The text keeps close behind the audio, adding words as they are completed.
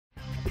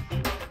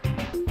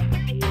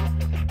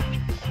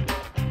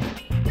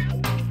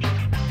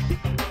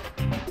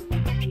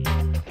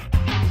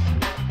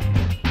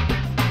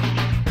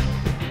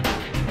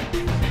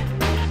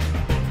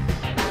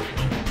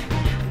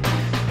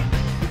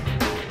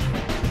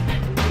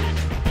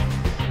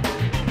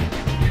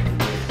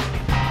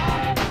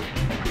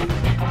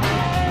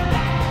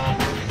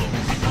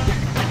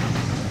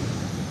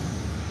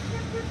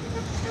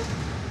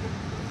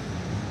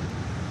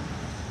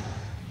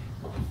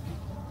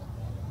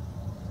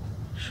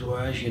So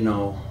as you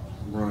know,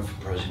 I'm running for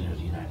President of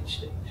the United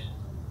States.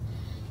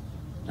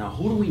 Now,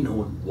 who do we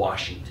know in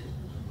Washington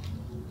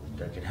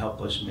that can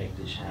help us make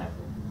this happen?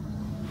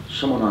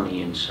 Someone on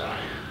the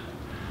inside.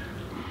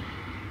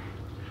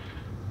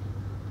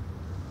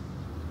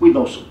 We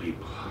know some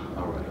people.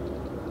 All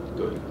right,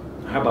 good.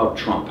 How about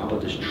Trump? How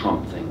about this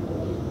Trump thing?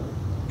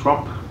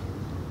 Trump?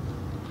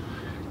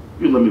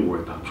 You let me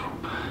worry about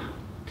Trump.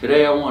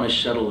 Today I want to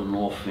settle an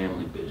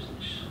all-family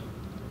business.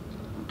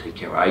 I'll take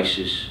care of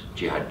ISIS,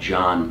 Jihad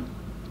John,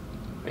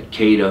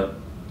 Al-Qaeda,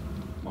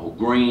 Mo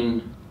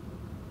Green,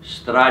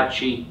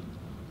 Stracci,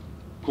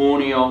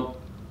 Cuneo,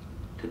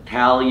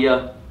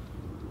 Tatjana.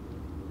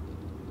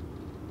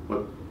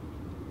 What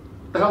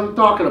the hell are you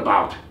talking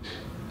about?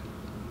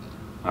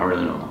 I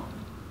really don't know.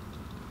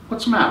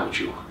 What's the matter with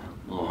you?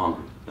 A little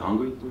hungry. You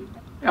hungry?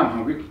 Yeah, I'm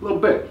hungry. A little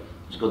bit.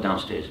 Let's go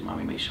downstairs and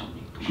Mommy made something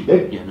to eat. Come on. She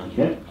did? Yeah, no,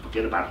 Yeah? yeah.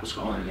 Forget about it. Let's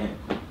go. Oh,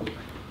 yeah.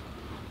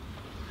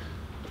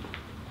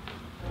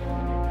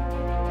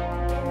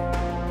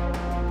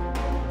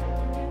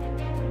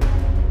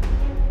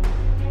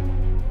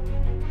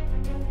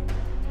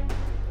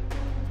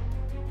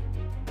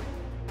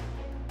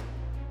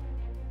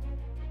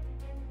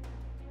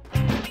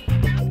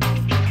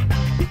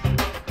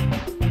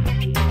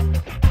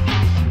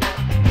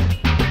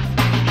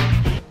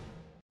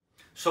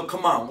 So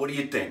come on, what do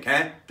you think,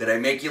 huh? Did I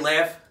make you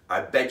laugh?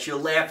 I bet you're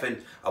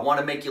laughing. I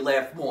want to make you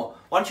laugh more.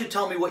 Why don't you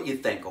tell me what you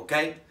think,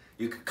 okay?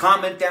 You can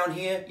comment down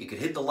here, you can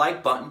hit the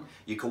like button,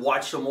 you can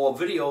watch some more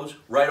videos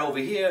right over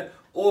here,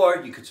 or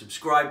you can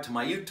subscribe to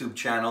my YouTube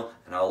channel,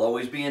 and I'll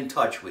always be in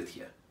touch with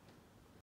you.